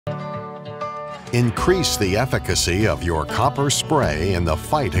Increase the efficacy of your copper spray in the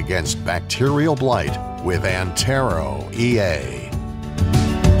fight against bacterial blight with Antero EA.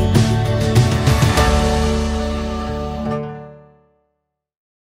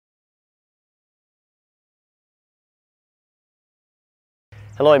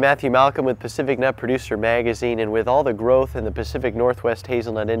 Hello, I'm Matthew Malcolm with Pacific Nut Producer Magazine, and with all the growth in the Pacific Northwest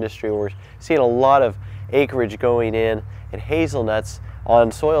hazelnut industry, we're seeing a lot of acreage going in hazelnuts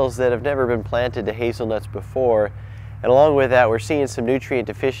on soils that have never been planted to hazelnuts before. And along with that, we're seeing some nutrient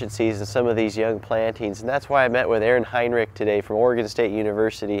deficiencies in some of these young plantings, and that's why I met with Aaron Heinrich today from Oregon State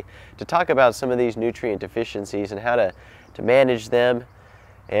University to talk about some of these nutrient deficiencies and how to manage them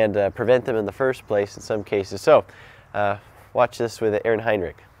and prevent them in the first place in some cases. So watch this with Aaron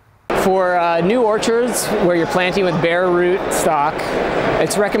Heinrich. For new orchards where you're planting with bare root stock,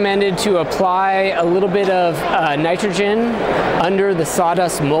 it's recommended to apply a little bit of nitrogen under the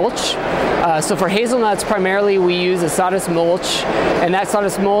sawdust mulch. So for hazelnuts, primarily we use a sawdust mulch, and that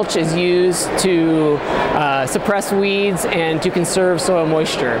sawdust mulch is used to suppress weeds and to conserve soil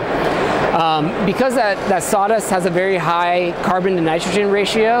moisture. Because that sawdust has a very high carbon to nitrogen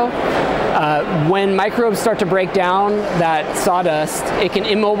ratio, when microbes start to break down that sawdust, it can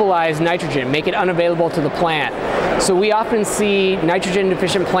immobilize nitrogen, make it unavailable to the plant. So we often see nitrogen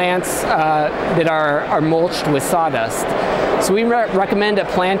deficient plants that are mulched with sawdust. So we recommend at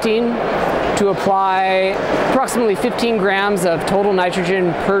planting to apply approximately 15 grams of total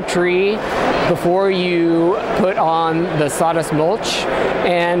nitrogen per tree before you put on the sawdust mulch.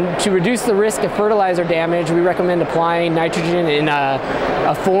 And to reduce the risk of fertilizer damage, we recommend applying nitrogen in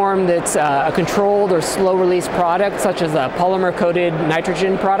a form that's a controlled or slow release product, such as a polymer coated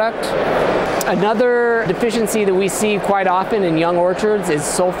nitrogen product. Another deficiency that we see quite often in young orchards is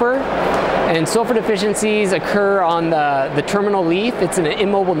sulfur. And sulfur deficiencies occur on the terminal leaf. It's an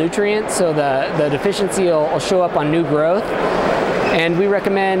immobile nutrient, so the deficiency will show up on new growth. And we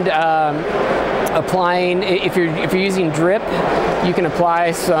recommend applying, if you're using drip, you can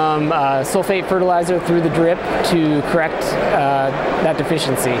apply some sulfate fertilizer through the drip to correct that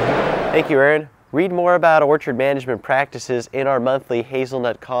deficiency. Thank you, Aaron. Read more about orchard management practices in our monthly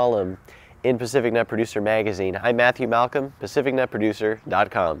hazelnut column in Pacific Nut Producer Magazine. I'm Matthew Malcolm,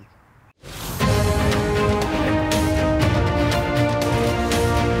 PacificNutProducer.com.